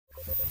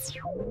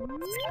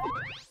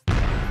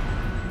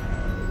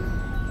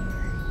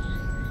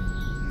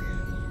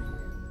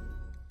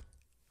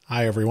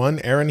Hi everyone,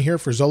 Aaron here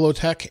for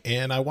Zollotech,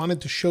 and I wanted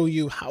to show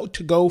you how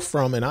to go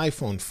from an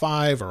iPhone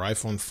 5 or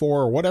iPhone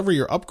 4 or whatever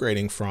you're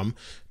upgrading from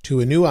to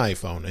a new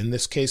iPhone. In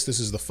this case, this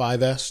is the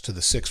 5S to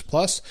the 6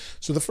 Plus.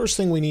 So the first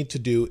thing we need to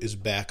do is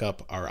back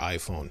up our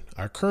iPhone.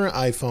 Our current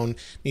iPhone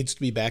needs to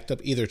be backed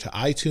up either to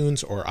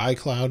iTunes or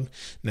iCloud.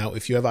 Now,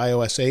 if you have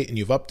iOS 8 and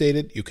you've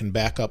updated, you can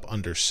back up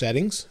under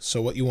Settings. So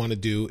what you want to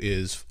do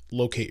is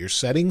locate your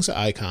Settings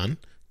icon,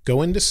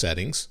 go into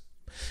Settings,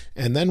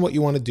 and then what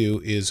you want to do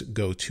is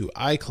go to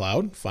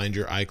iCloud, find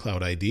your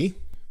iCloud ID,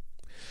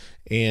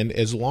 and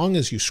as long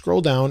as you scroll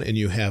down and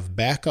you have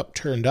backup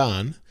turned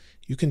on,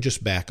 you can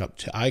just back up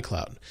to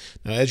iCloud.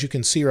 Now, as you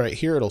can see right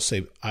here, it'll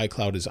say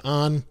iCloud is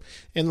on,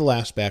 and the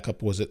last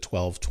backup was at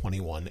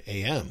 12:21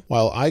 a.m.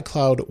 While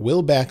iCloud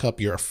will back up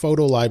your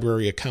photo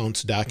library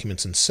accounts,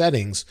 documents, and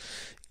settings,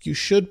 you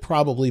should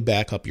probably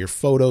back up your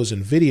photos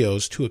and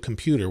videos to a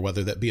computer,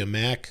 whether that be a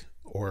Mac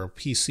or a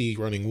PC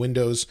running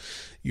Windows.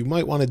 You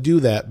might want to do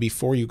that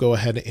before you go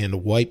ahead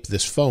and wipe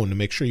this phone to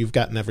make sure you've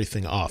gotten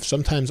everything off.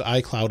 Sometimes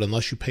iCloud,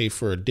 unless you pay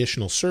for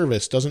additional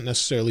service, doesn't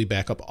necessarily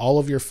back up all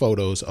of your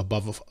photos,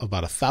 above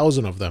about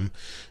 1,000 of them,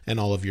 and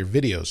all of your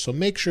videos. So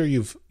make sure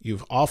you've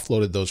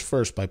offloaded those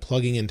first by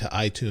plugging into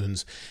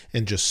iTunes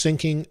and just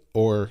syncing,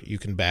 or you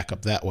can back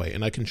up that way,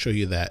 and I can show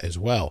you that as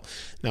well.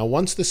 Now,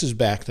 once this is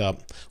backed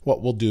up,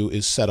 what we'll do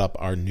is set up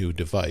our new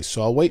device.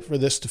 So I'll wait for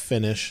this to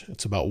finish.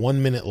 It's about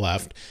 1 minute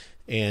left.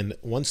 And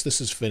once this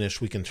is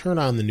finished, we can turn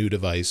on the new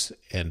device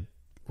and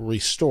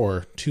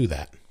restore to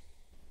that.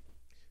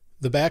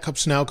 The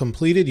backup's now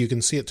completed. You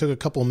can see it took a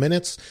couple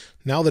minutes.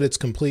 Now that it's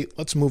complete,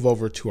 let's move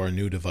over to our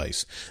new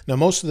device. Now,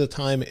 most of the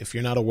time, if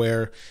you're not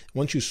aware,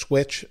 once you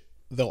switch,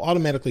 they'll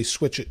automatically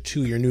switch it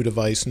to your new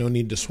device. No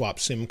need to swap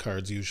SIM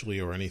cards usually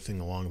or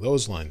anything along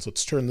those lines.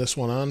 Let's turn this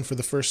one on for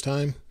the first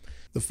time.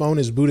 The phone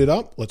is booted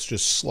up. Let's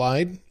just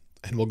slide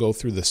and we'll go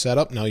through the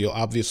setup. Now, you're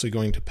obviously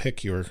going to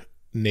pick your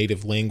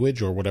native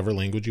language or whatever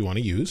language you want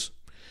to use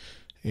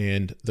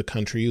and the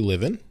country you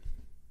live in.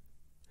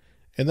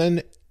 And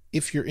then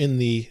if you're in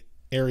the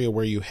area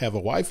where you have a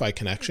Wi-Fi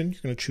connection,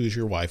 you're going to choose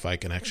your Wi-Fi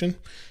connection.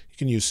 You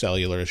can use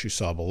cellular as you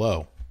saw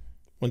below.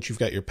 Once you've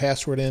got your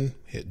password in,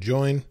 hit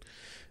join.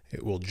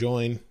 It will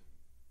join. It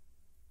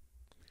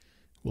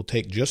will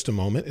take just a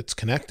moment. It's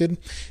connected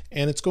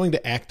and it's going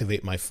to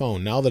activate my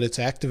phone. Now that it's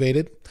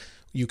activated,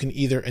 you can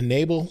either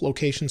enable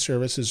location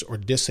services or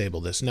disable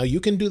this. Now, you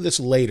can do this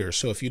later,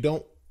 so if you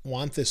don't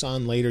want this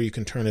on later, you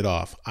can turn it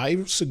off.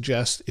 I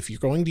suggest if you're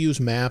going to use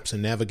maps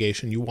and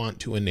navigation, you want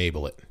to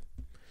enable it.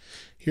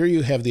 Here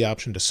you have the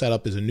option to set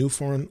up as a new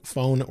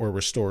phone or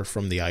restore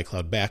from the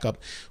iCloud backup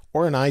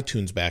or an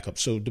iTunes backup.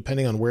 So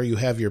depending on where you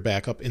have your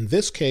backup, in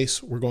this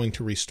case, we're going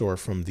to restore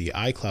from the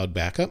iCloud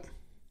backup,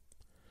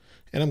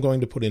 and I'm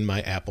going to put in my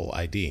Apple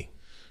ID.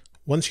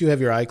 Once you have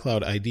your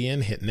iCloud ID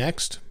in, hit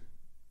next.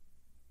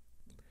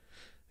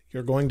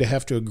 You're going to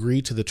have to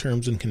agree to the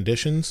terms and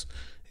conditions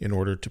in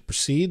order to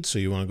proceed, so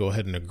you want to go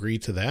ahead and agree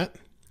to that.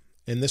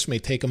 And this may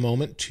take a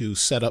moment to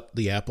set up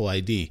the Apple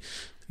ID.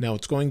 Now,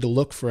 it's going to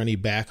look for any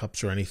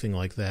backups or anything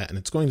like that, and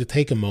it's going to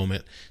take a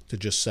moment to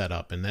just set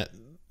up. And that,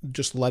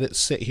 just let it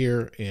sit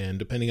here, and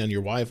depending on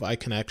your Wi-Fi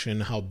connection,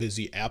 how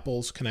busy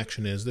Apple's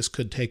connection is, this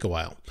could take a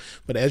while.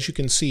 But as you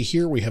can see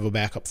here, we have a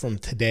backup from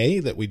today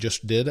that we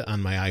just did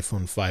on my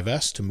iPhone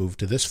 5S to move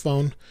to this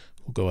phone.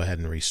 We'll go ahead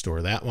and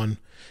restore that one.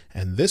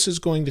 And this is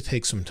going to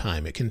take some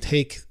time. It can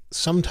take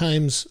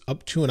sometimes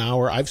up to an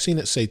hour. I've seen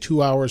it say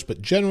 2 hours,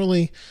 but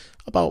generally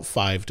about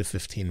 5 to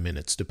 15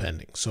 minutes,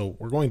 depending. So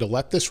we're going to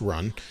let this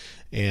run.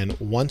 And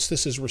once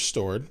this is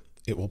restored,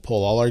 it will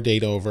pull all our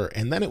data over,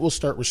 and then it will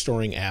start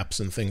restoring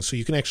apps and things so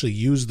you can actually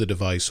use the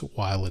device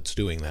while it's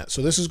doing that.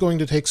 So this is going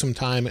to take some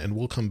time, and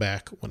we'll come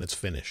back when it's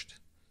finished.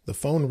 The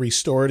phone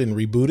restored and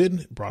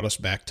rebooted. It brought us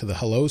back to the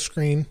hello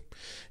screen,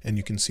 and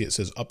you can see it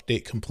says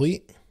update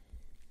complete.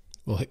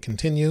 We'll hit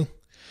continue,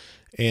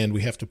 and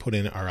we have to put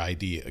in our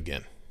ID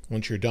again.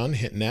 Once you're done,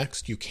 hit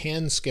next. You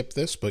can skip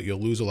this, but you'll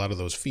lose a lot of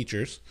those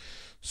features.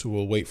 So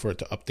we'll wait for it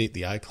to update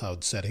the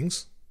iCloud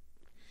settings.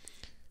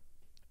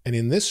 And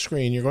in this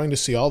screen, you're going to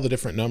see all the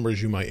different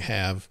numbers you might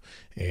have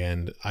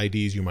and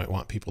IDs you might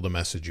want people to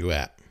message you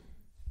at.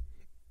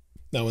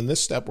 Now, in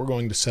this step, we're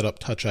going to set up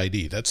Touch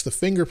ID. That's the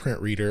fingerprint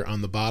reader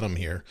on the bottom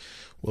here.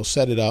 We'll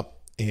set it up.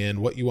 And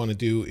what you want to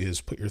do is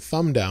put your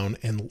thumb down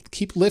and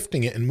keep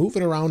lifting it and move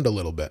it around a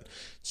little bit.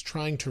 It's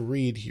trying to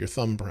read your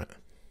thumbprint.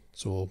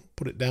 So we'll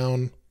put it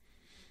down.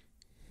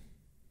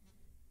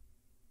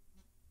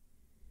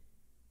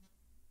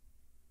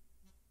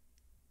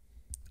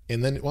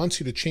 And then it wants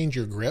you to change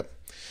your grip.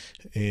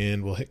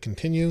 And we'll hit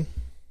continue.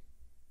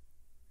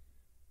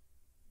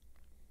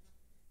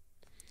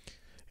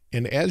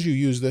 And as you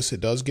use this,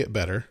 it does get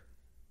better,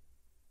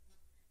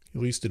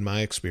 at least in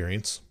my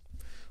experience.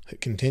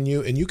 Hit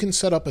continue, and you can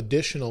set up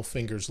additional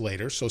fingers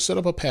later. So set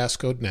up a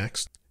passcode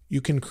next. You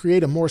can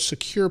create a more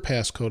secure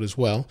passcode as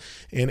well.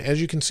 And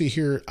as you can see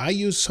here, I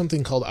use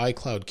something called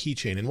iCloud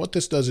Keychain. And what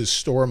this does is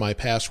store my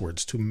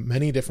passwords to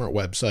many different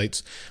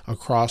websites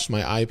across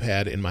my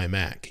iPad and my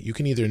Mac. You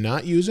can either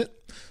not use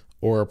it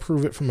or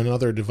approve it from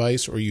another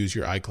device or use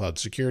your iCloud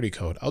security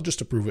code. I'll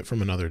just approve it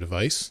from another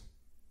device.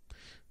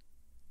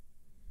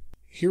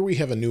 Here we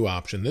have a new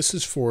option. This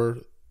is for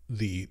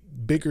the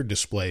bigger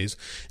displays,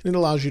 and it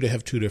allows you to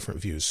have two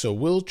different views. So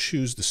we'll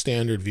choose the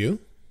standard view.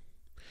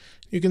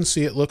 You can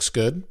see it looks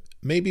good.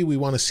 Maybe we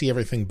want to see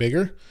everything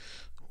bigger.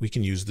 We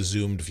can use the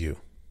zoomed view.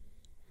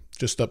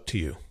 Just up to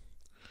you.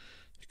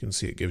 You can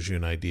see it gives you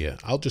an idea.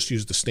 I'll just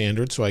use the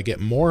standard so I get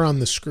more on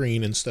the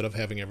screen instead of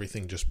having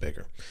everything just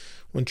bigger.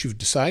 Once you've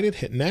decided,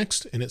 hit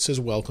next, and it says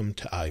welcome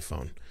to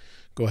iPhone.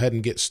 Go ahead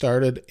and get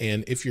started,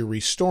 and if you're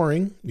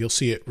restoring, you'll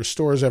see it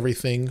restores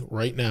everything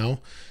right now.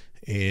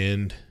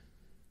 And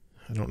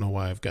I don't know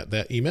why I've got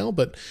that email,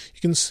 but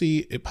you can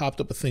see it popped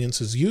up a thing and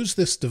says use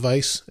this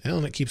device,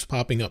 and it keeps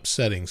popping up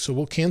settings. So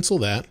we'll cancel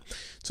that.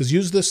 It says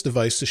use this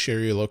device to share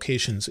your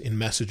locations in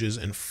messages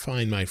and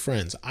find my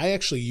friends. I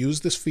actually use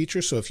this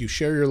feature, so if you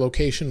share your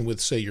location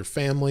with, say, your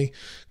family,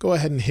 go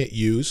ahead and hit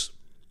use.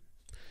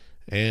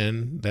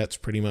 And that's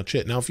pretty much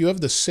it. Now, if you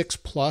have the 6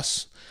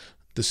 Plus,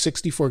 the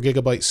 64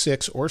 gigabyte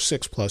 6 or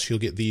 6 Plus, you'll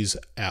get these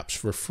apps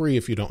for free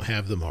if you don't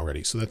have them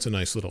already. So that's a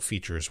nice little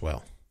feature as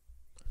well.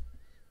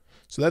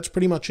 So that's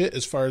pretty much it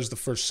as far as the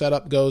first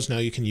setup goes. Now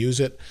you can use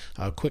it.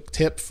 A quick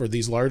tip for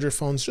these larger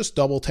phones, just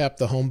double tap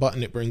the home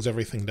button. It brings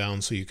everything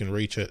down so you can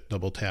reach it.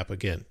 Double tap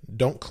again.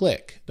 Don't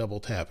click, double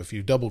tap. If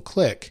you double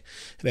click,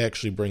 it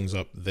actually brings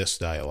up this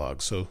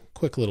dialog. So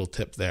quick little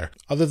tip there.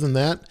 Other than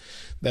that,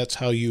 that's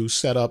how you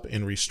set up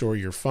and restore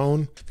your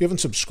phone. If you haven't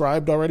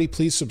subscribed already,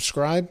 please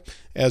subscribe.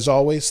 As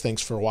always,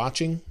 thanks for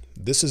watching.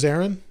 This is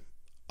Aaron.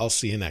 I'll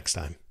see you next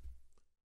time.